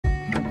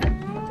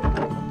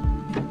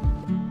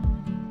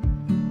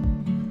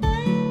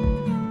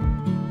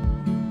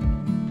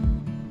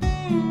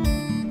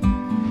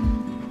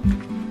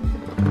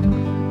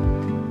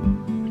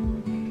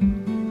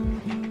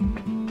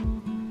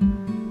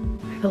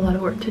lot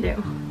of work to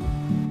do.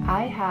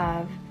 I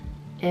have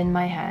in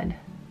my head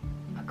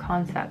a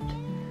concept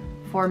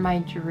for my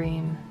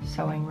dream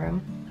sewing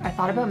room. I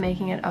thought about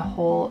making it a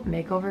whole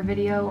makeover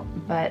video,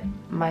 but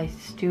my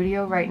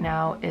studio right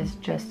now is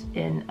just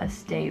in a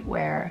state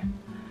where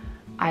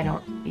I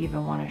don't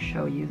even want to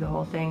show you the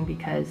whole thing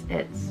because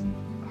it's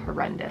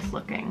horrendous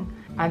looking.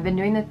 I've been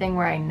doing the thing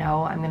where I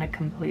know I'm gonna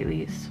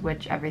completely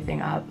switch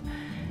everything up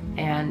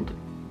and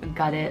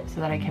gut it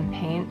so that I can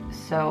paint,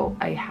 so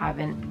I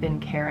haven't been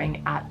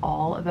caring at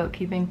all about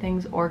keeping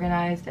things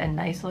organized and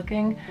nice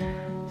looking.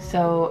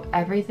 So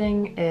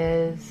everything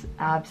is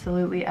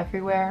absolutely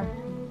everywhere.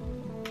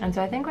 And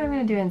so I think what I'm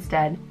gonna do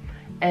instead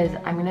is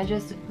I'm gonna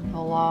just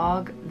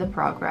vlog the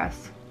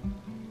progress.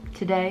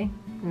 Today,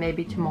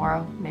 maybe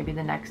tomorrow, maybe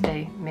the next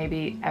day,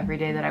 maybe every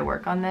day that I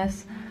work on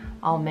this,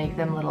 I'll make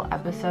them little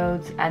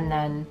episodes and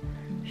then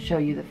show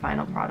you the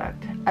final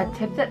product. A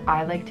tip that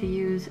I like to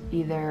use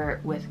either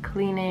with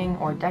cleaning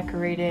or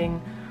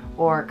decorating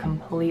or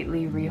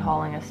completely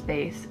rehauling a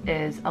space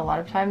is a lot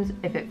of times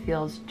if it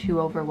feels too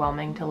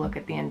overwhelming to look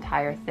at the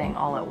entire thing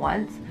all at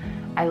once,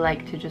 I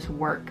like to just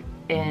work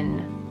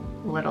in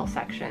little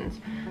sections.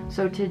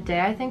 So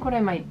today I think what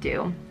I might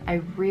do, I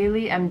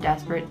really am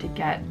desperate to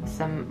get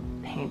some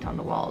paint on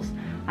the walls.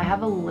 I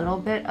have a little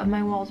bit of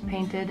my walls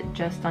painted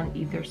just on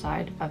either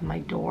side of my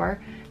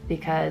door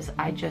because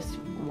I just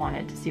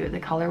wanted to see what the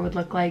color would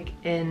look like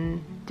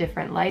in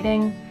different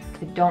lighting.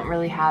 I don't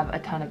really have a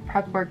ton of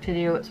prep work to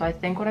do, so I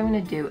think what I'm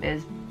going to do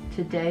is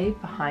today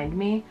behind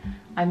me,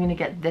 I'm going to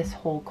get this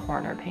whole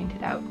corner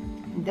painted out.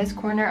 This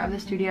corner of the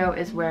studio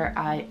is where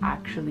I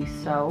actually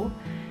sew,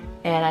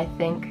 and I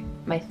think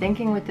my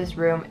thinking with this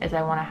room is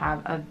I want to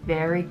have a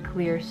very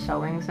clear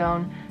sewing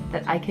zone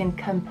that I can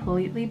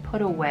completely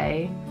put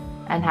away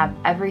and have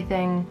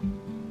everything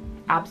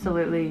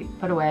absolutely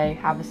put away,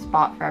 have a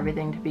spot for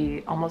everything to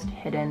be almost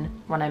hidden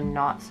when I'm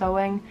not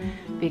sewing,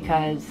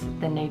 because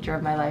the nature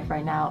of my life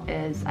right now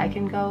is I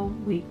can go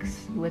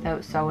weeks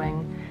without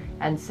sewing,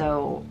 and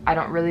so I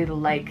don't really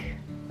like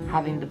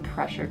having the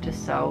pressure to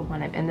sew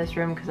when I'm in this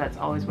room because that's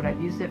always what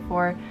I've used it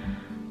for.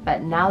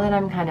 But now that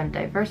I'm kind of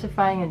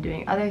diversifying and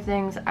doing other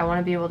things, I want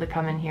to be able to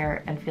come in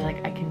here and feel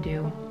like I can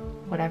do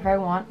whatever I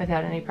want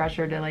without any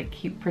pressure to like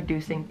keep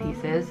producing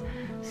pieces.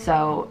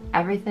 So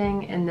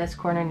everything in this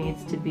corner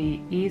needs to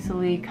be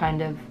easily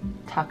kind of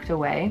tucked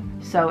away.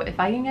 So if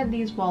I can get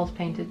these walls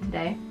painted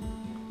today,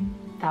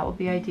 that would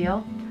be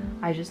ideal.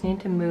 I just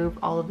need to move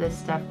all of this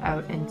stuff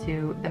out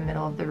into the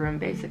middle of the room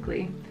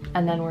basically,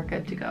 and then we're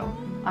good to go.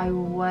 I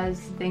was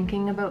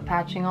thinking about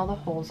patching all the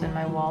holes in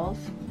my walls,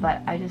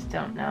 but I just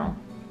don't know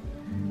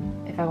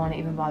if I want to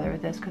even bother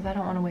with this because I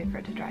don't want to wait for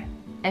it to dry.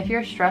 If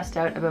you're stressed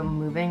out about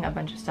moving a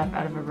bunch of stuff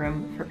out of a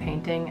room for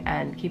painting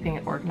and keeping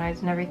it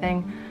organized and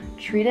everything,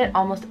 treat it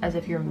almost as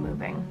if you're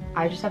moving.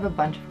 I just have a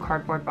bunch of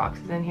cardboard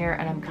boxes in here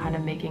and I'm kind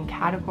of making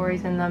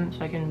categories in them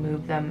so I can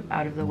move them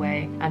out of the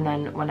way, and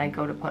then when I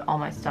go to put all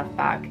my stuff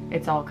back,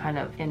 it's all kind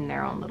of in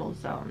their own little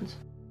zones.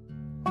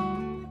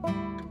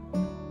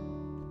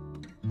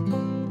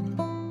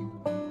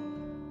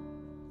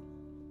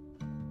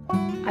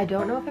 I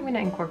don't know if I'm going to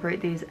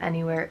incorporate these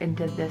anywhere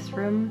into this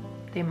room.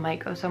 They might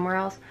go somewhere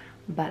else,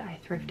 but I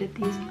thrifted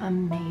these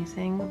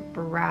amazing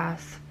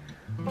brass,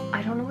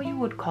 I don't know what you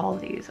would call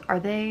these. Are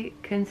they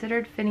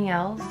considered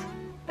finials?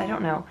 I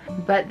don't know.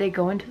 But they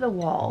go into the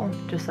wall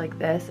just like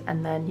this,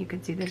 and then you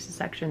can see there's a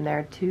section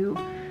there to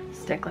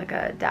stick like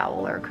a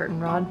dowel or a curtain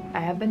rod.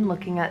 I have been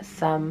looking at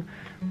some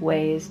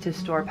ways to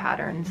store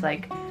patterns,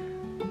 like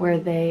where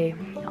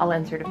I'll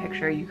insert a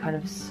picture, you kind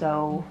of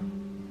sew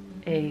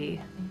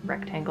a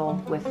rectangle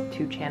with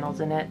 2 channels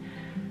in it.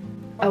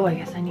 Oh, I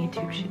guess I need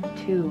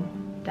two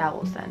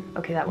dowels then.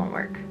 Okay, that won't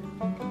work.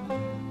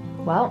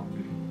 Well,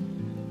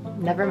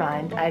 never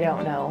mind. I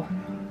don't know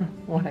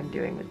what I'm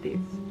doing with these,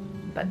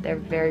 but they're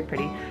very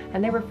pretty,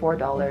 and they were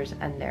 $4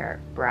 and they're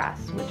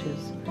brass, which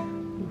is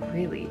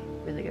really,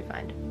 really good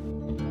find.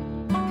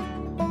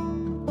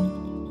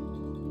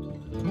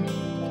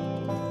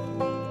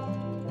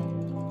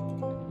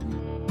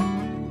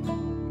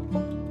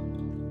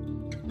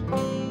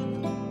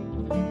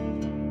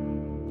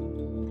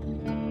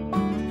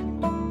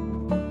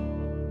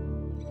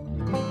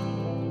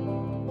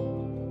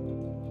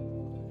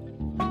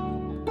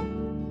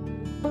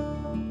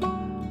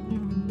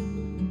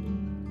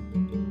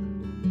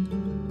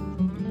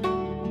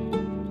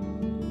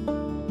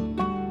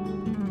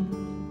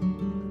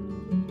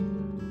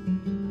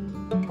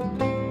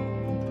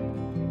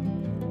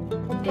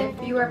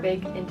 If you are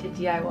big into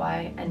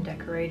DIY and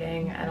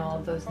decorating and all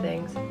of those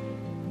things,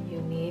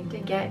 you need to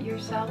get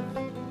yourself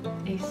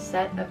a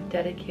set of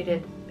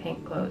dedicated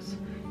paint clothes.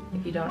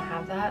 If you don't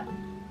have that,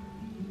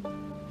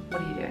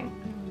 what are you doing?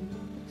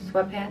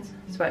 Sweatpants,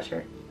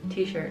 sweatshirt,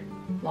 t-shirt,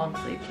 long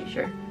sleeve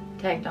t-shirt,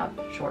 tank top,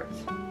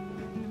 shorts.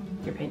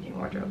 Your painting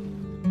wardrobe.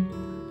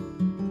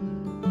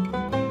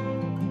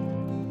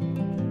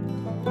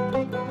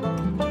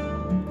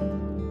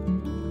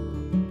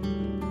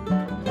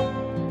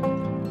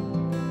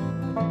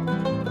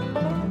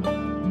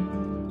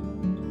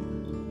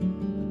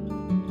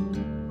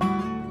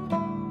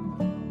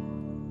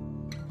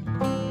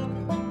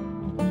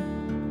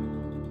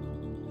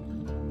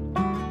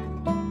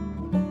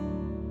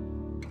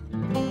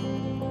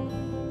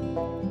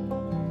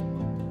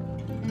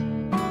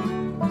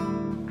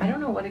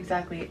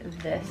 exactly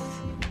this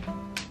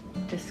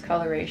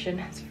discoloration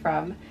is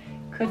from.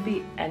 Could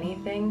be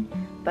anything,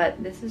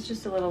 but this is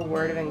just a little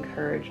word of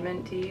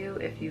encouragement to you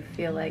if you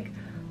feel like,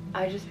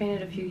 I just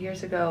painted a few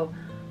years ago,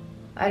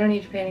 I don't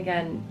need to paint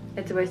again,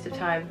 it's a waste of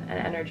time and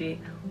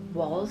energy.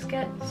 Walls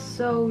get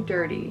so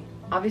dirty.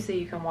 Obviously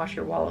you can wash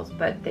your walls,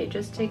 but they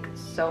just take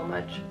so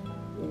much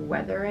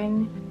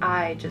weathering.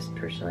 I just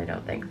personally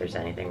don't think there's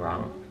anything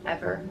wrong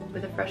ever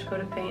with a fresh coat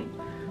of paint.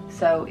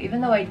 So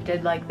even though I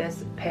did like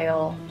this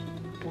pale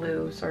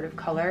blue sort of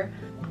color,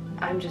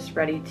 I'm just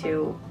ready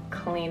to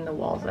clean the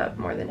walls up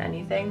more than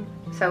anything.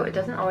 So it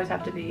doesn't always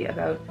have to be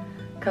about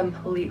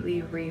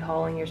completely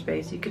rehauling your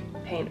space. You could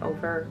paint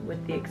over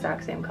with the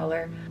exact same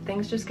color.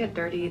 Things just get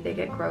dirty, they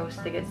get gross,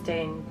 they get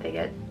stained, they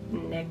get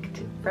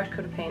nicked. Fresh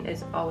coat of paint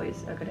is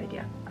always a good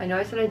idea. I know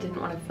I said I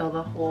didn't want to fill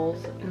the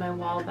holes in my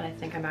wall, but I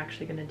think I'm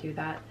actually going to do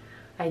that.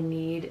 I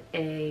need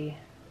a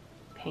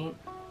paint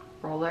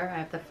roller. I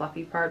have the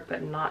fluffy part,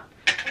 but not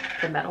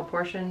the metal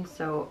portion.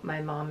 So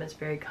my mom is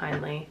very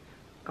kindly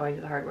going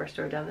to the hardware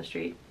store down the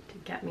street to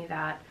get me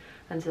that.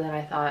 And so then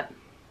I thought,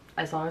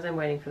 as long as I'm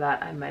waiting for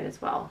that, I might as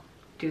well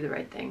do the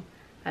right thing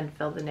and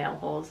fill the nail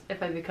holes.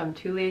 If I become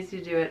too lazy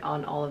to do it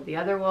on all of the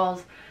other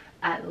walls,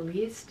 at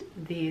least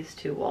these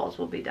two walls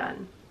will be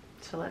done.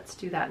 So let's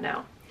do that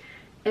now.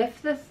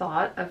 If the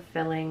thought of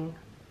filling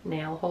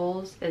nail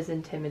holes is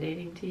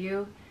intimidating to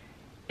you,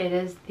 it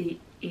is the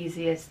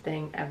easiest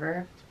thing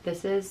ever.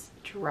 This is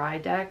Dry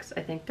Decks.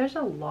 I think there's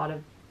a lot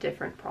of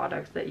different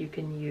products that you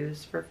can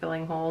use for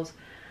filling holes.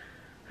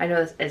 I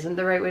know this isn't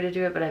the right way to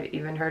do it, but I've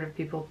even heard of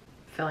people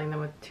filling them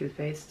with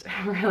toothpaste.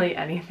 Really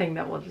anything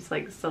that will just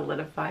like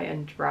solidify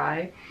and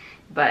dry.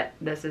 But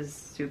this is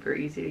super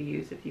easy to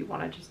use if you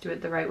want to just do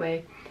it the right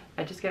way.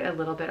 I just get a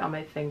little bit on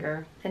my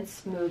finger and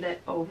smooth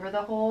it over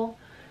the hole,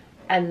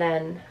 and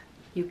then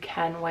you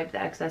can wipe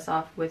the excess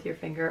off with your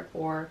finger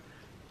or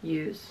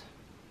use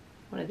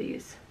one of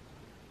these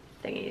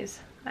thingies.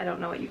 I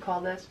don't know what you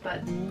call this,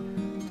 but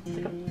it's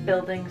like a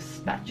building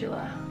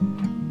spatula.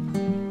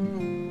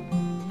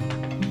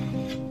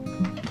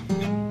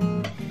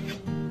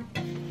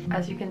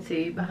 As you can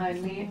see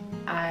behind me,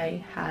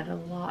 I had a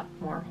lot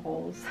more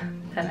holes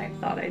than I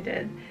thought I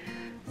did.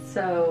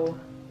 So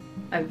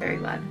I'm very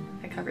glad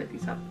I covered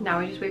these up. Now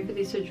I just wait for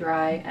these to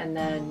dry and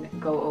then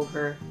go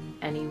over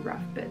any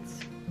rough bits.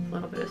 A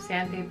little bit of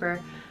sandpaper,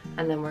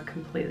 and then we're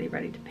completely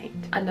ready to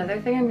paint. Another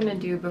thing I'm gonna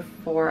do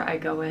before I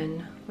go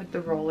in with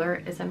the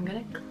roller is I'm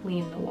gonna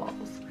clean the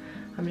walls.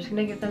 I'm just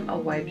gonna give them a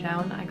wipe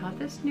down. I got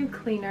this new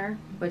cleaner,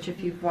 which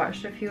if you've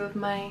watched a few of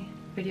my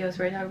videos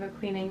where I talk about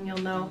cleaning, you'll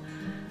know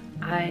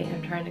I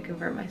am trying to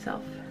convert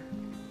myself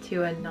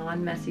to a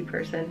non-messy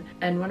person.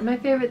 And one of my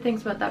favorite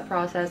things about that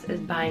process is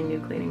buying new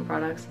cleaning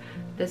products.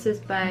 This is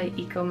by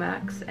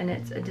Ecomax, and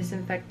it's a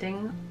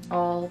disinfecting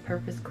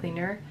all-purpose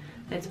cleaner.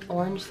 It's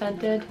orange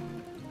scented,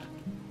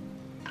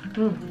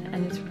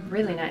 and it's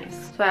really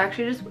nice. So I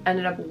actually just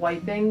ended up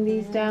wiping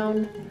these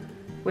down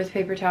with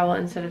paper towel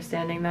instead of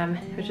sanding them.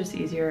 It was just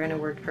easier and it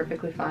worked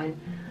perfectly fine.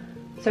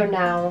 So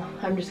now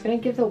I'm just gonna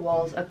give the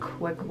walls a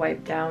quick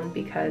wipe down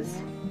because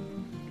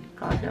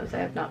God knows I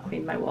have not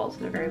cleaned my walls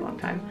in a very long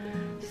time.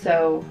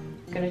 So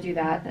I'm gonna do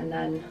that and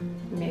then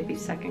maybe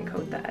second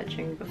coat the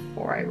edging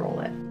before I roll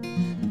it.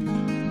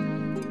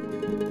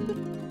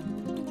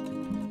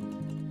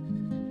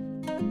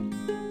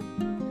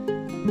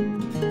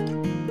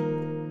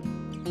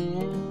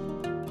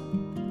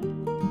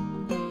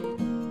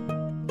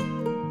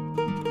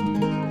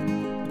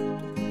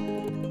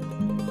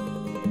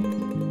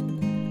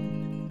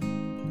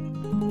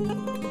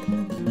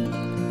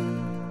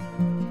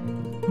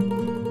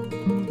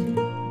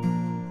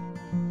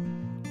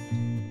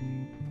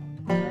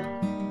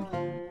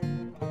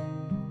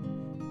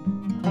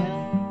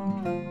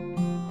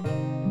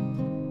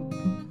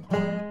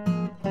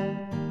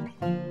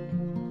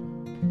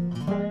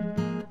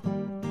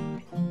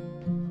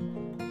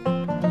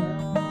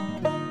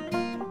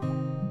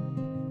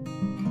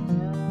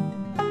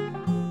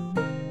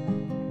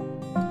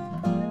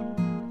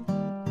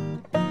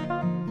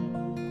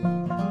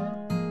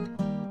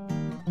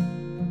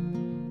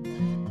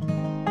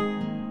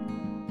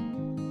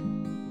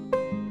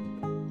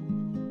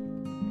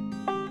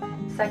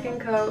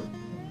 Second coat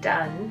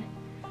done.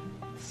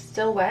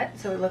 Still wet,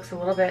 so it looks a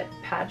little bit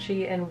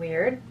patchy and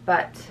weird,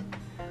 but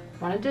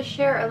wanted to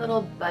share a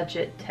little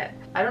budget tip.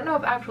 I don't know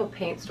if actual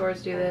paint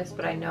stores do this,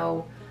 but I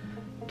know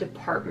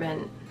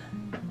department,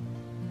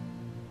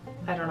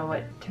 I don't know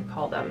what to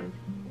call them.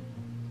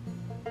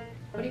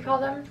 What do you call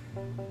them?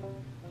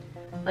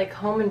 Like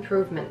home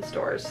improvement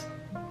stores.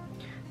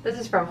 This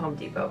is from Home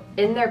Depot.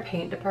 In their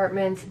paint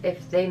departments,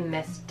 if they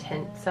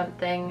mistint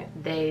something,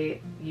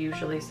 they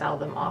usually sell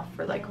them off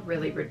for like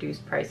really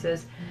reduced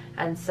prices.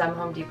 And some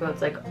Home Depots,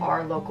 like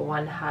our local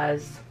one,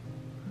 has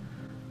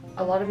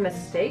a lot of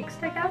mistakes,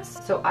 I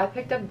guess. So I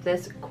picked up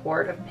this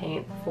quart of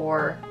paint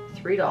for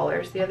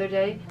 $3 the other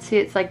day. See,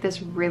 it's like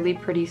this really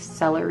pretty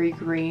celery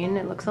green.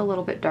 It looks a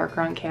little bit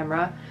darker on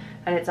camera,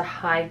 and it's a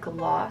high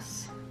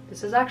gloss.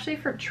 This is actually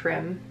for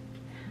trim,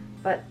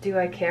 But do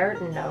I care?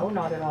 No,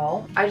 not at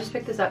all. I just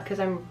picked this up because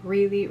I'm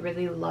really,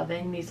 really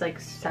loving these like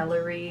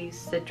celery,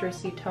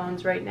 citrusy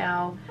tones right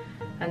now.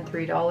 And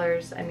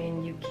 $3, I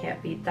mean, you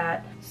can't beat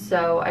that.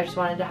 So I just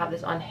wanted to have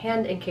this on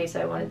hand in case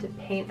I wanted to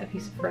paint a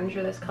piece of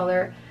furniture this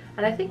color.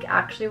 And I think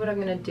actually what I'm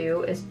gonna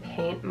do is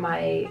paint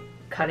my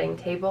cutting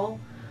table,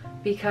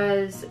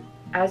 because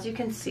as you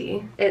can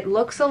see, it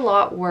looks a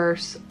lot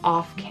worse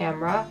off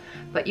camera,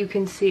 but you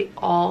can see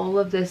all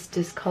of this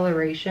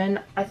discoloration.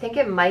 I think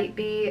it might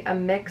be a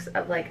mix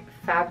of like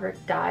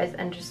fabric dyes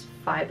and just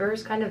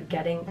fibers kind of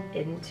getting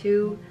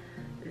into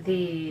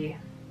the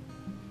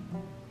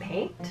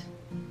paint.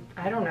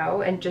 I don't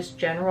know, and just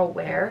general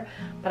wear,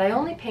 but I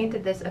only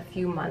painted this a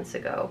few months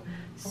ago,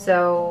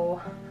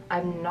 so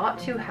I'm not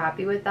too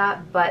happy with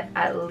that, but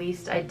at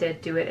least I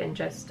did do it in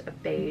just a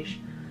beige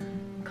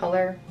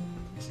color.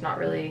 It's not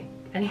really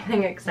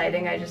anything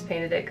exciting, I just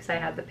painted it because I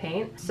had the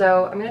paint.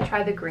 So I'm gonna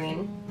try the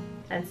green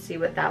and see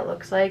what that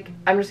looks like.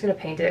 I'm just gonna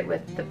paint it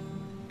with the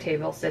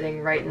table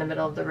sitting right in the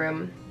middle of the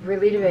room.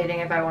 Really debating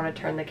if I want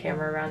to turn the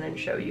camera around and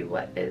show you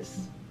what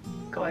is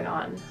going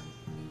on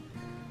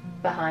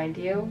behind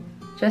you.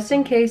 Just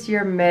in case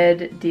you're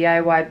mid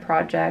DIY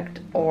project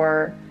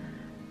or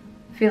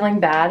feeling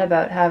bad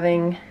about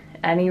having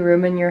any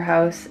room in your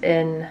house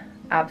in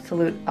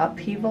absolute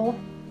upheaval.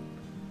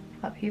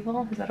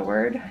 Upheaval, is that a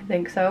word? I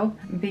think so.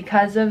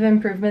 Because of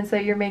improvements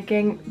that you're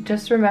making,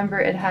 just remember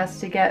it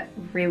has to get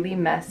really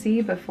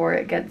messy before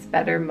it gets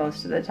better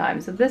most of the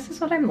time. So this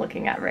is what I'm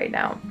looking at right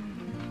now.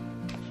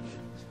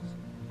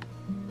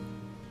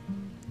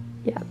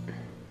 Yeah.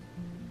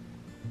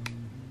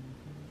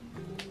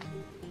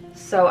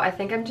 So I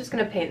think I'm just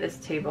gonna paint this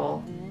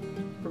table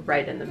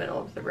right in the middle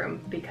of the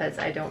room because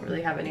I don't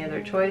really have any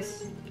other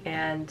choice,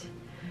 and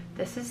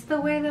this is the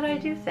way that I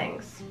do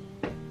things.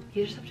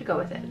 You just have to go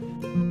with it.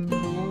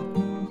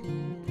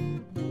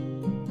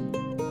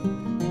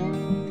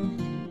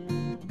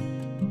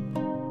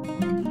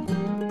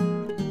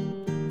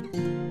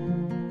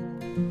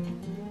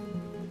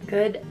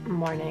 Good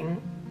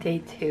morning,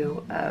 day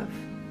 2 of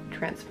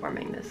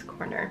transforming this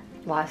corner.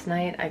 Last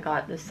night I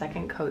got the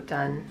second coat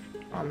done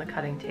on the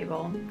cutting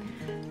table,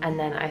 and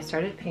then I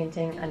started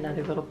painting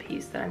another little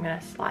piece that I'm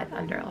gonna slide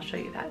under. I'll show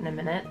you that in a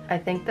minute. I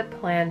think the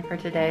plan for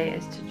today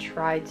is to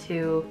try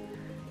to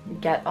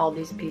get all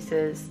these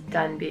pieces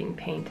done being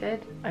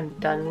painted. I'm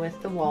done with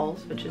the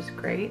walls, which is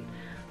great,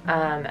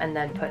 and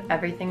then put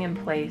everything in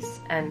place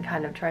and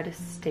kind of try to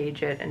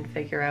stage it and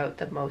figure out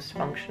the most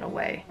functional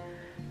way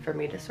for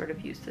me to sort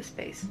of use the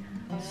space.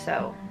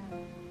 So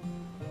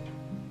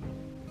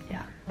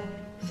yeah.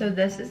 So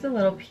this is the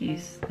little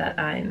piece that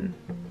I'm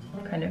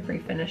kind of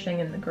refinishing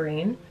in the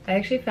green. I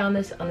actually found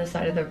this on the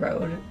side of the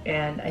road,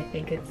 and I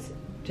think it's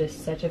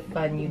just such a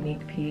fun,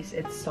 unique piece.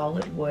 It's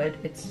solid wood,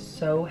 it's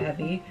so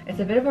heavy. It's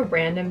a bit of a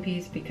random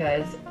piece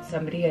because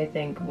somebody, I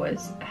think,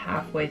 was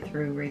halfway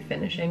through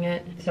refinishing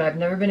it. So I've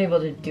never been able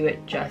to do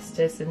it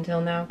justice until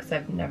now because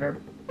I've never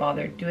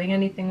bothered doing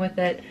anything with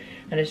it.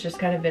 And it's just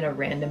kind of been a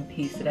random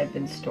piece that I've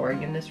been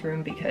storing in this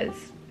room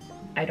because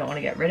I don't want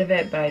to get rid of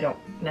it, but I don't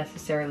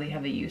necessarily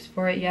have a use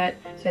for it yet.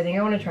 So I think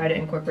I want to try to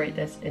incorporate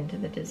this into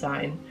the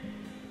design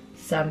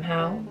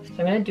somehow. So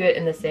I'm going to do it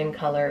in the same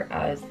color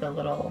as the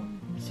little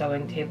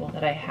sewing table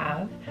that I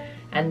have.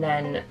 And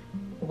then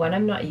when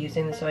I'm not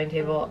using the sewing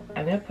table,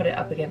 I'm going to put it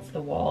up against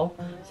the wall.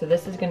 So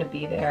this is going to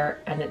be there,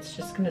 and it's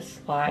just going to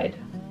slide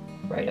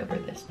right over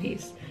this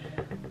piece.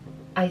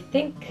 I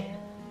think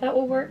that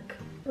will work.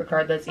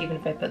 Regardless, even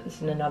if I put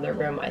this in another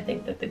room, I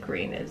think that the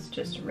green is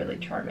just really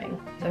charming.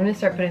 So I'm going to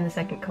start putting the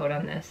second coat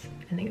on this.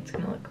 I think it's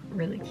going to look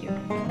really cute.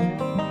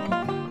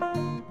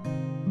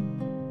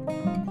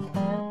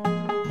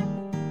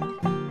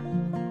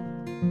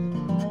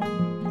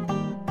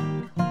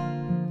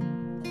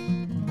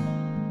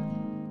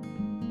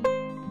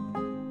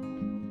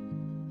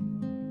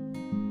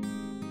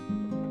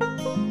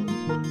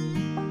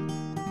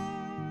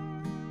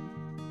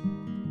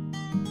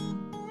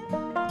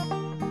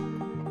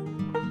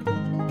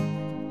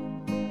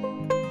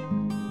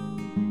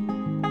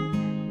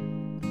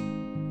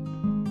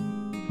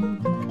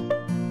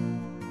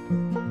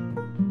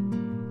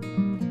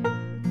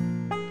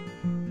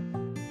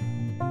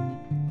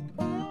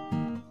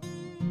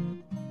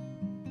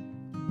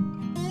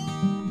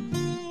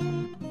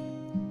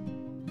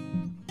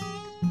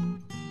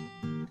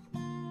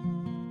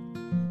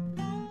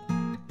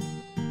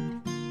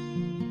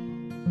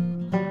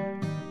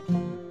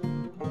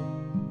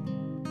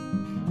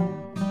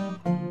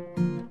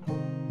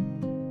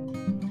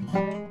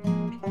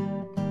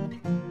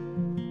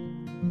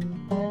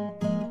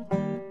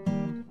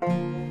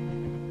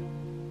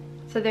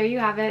 So there you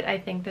have it. I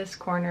think this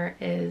corner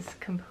is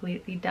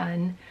completely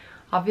done.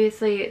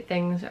 Obviously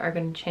things are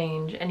going to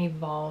change and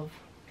evolve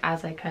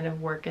as I kind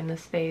of work in the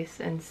space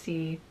and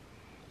see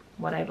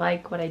what I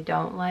like, what I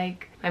don't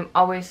like. I'm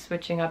always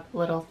switching up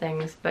little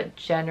things, but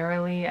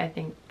generally I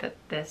think that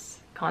this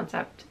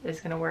concept is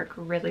going to work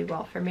really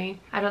well for me.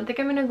 I don't think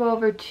I'm going to go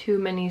over too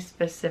many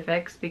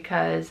specifics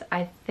because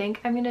I think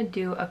I'm going to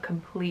do a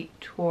complete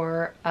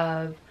tour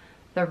of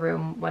the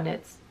room when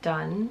it's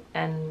done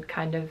and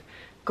kind of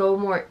go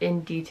more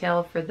in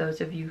detail for those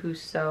of you who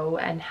sew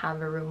and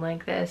have a room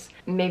like this.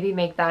 Maybe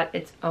make that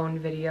its own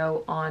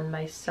video on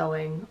my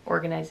sewing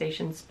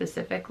organization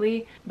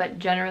specifically, but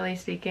generally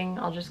speaking,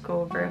 I'll just go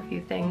over a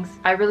few things.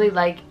 I really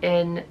like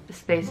in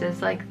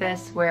spaces like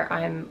this where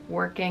I'm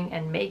working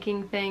and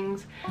making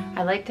things,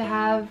 I like to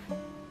have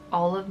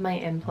all of my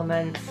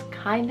implements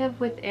kind of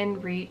within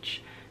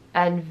reach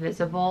and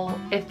visible.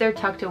 If they're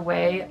tucked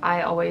away,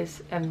 I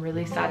always am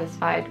really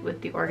satisfied with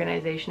the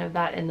organization of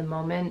that in the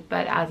moment,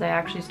 but as I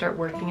actually start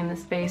working in the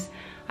space,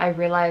 I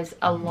realize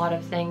a lot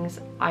of things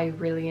I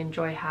really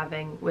enjoy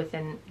having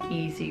within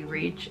easy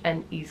reach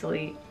and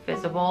easily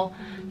visible.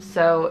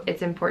 So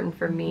it's important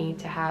for me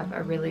to have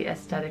a really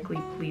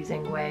aesthetically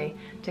pleasing way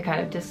to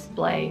kind of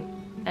display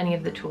any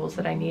of the tools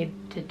that I need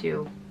to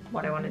do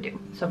what I want to do.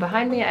 So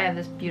behind me I have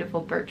this beautiful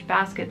birch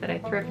basket that I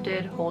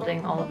thrifted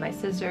holding all of my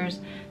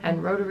scissors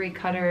and rotary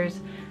cutters.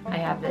 I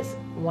have this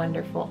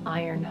wonderful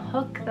iron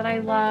hook that I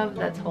love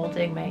that's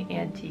holding my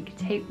antique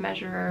tape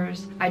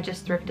measurers. I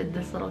just thrifted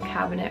this little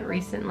cabinet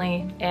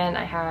recently, and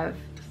I have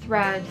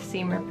thread,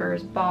 seam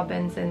rippers,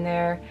 bobbins in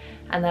there,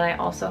 and then I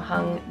also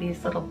hung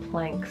these little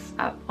planks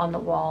up on the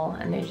wall,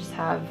 and they just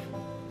have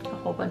a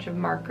whole bunch of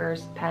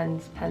markers,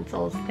 pens,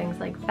 pencils, things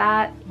like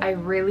that. I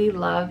really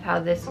love how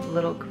this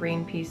little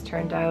green piece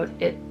turned out.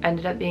 It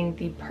ended up being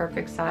the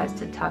perfect size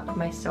to tuck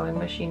my sewing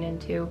machine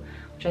into,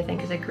 which I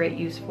think is a great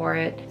use for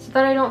it, so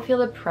that I don't feel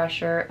the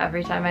pressure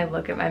every time I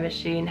look at my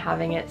machine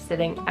having it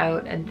sitting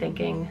out and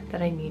thinking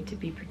that I need to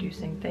be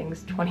producing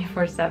things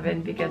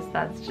 24/7, because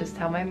that's just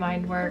how my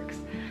mind works.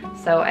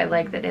 So I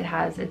like that it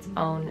has its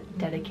own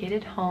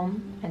dedicated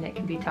home and it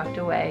can be tucked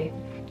away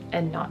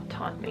and not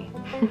taunt me.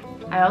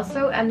 I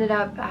also ended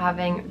up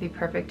having the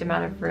perfect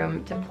amount of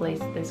room to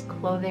place this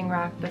clothing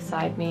rack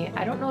beside me.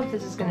 I don't know if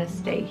this is gonna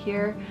stay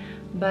here,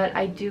 but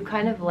I do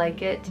kind of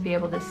like it to be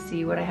able to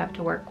see what I have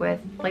to work with.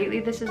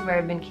 Lately, this is where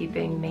I've been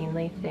keeping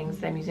mainly things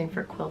that I'm using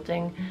for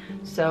quilting.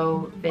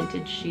 So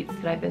vintage sheets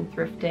that I've been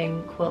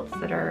thrifting, quilts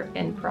that are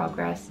in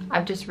progress.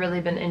 I've just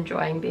really been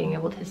enjoying being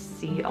able to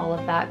see all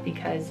of that,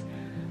 because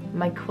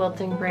my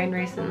quilting brain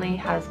recently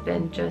has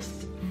been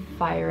just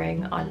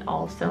firing on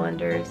all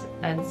cylinders,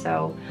 and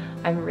so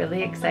I'm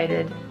really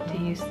excited to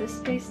use this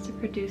space to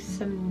produce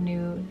some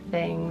new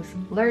things,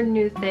 learn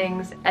new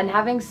things, and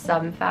having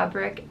some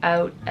fabric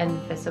out and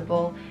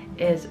visible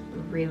is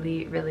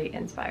really, really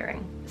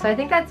inspiring. So I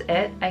think that's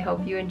it. I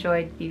hope you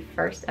enjoyed the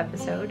first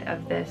episode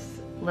of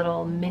this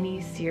little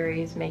mini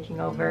series making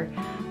over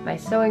my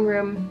sewing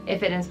room.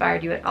 If it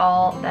inspired you at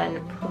all, then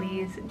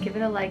please give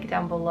it a like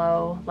down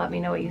below. Let me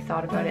know what you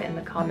thought about it in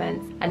the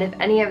comments. And if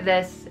any of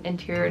this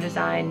interior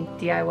design,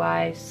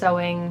 DIY,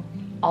 sewing,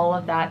 all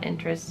of that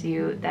interests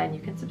you, then you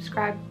can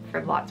subscribe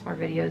for lots more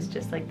videos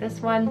just like this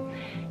one.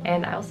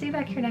 And I'll see you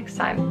back here next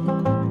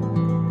time.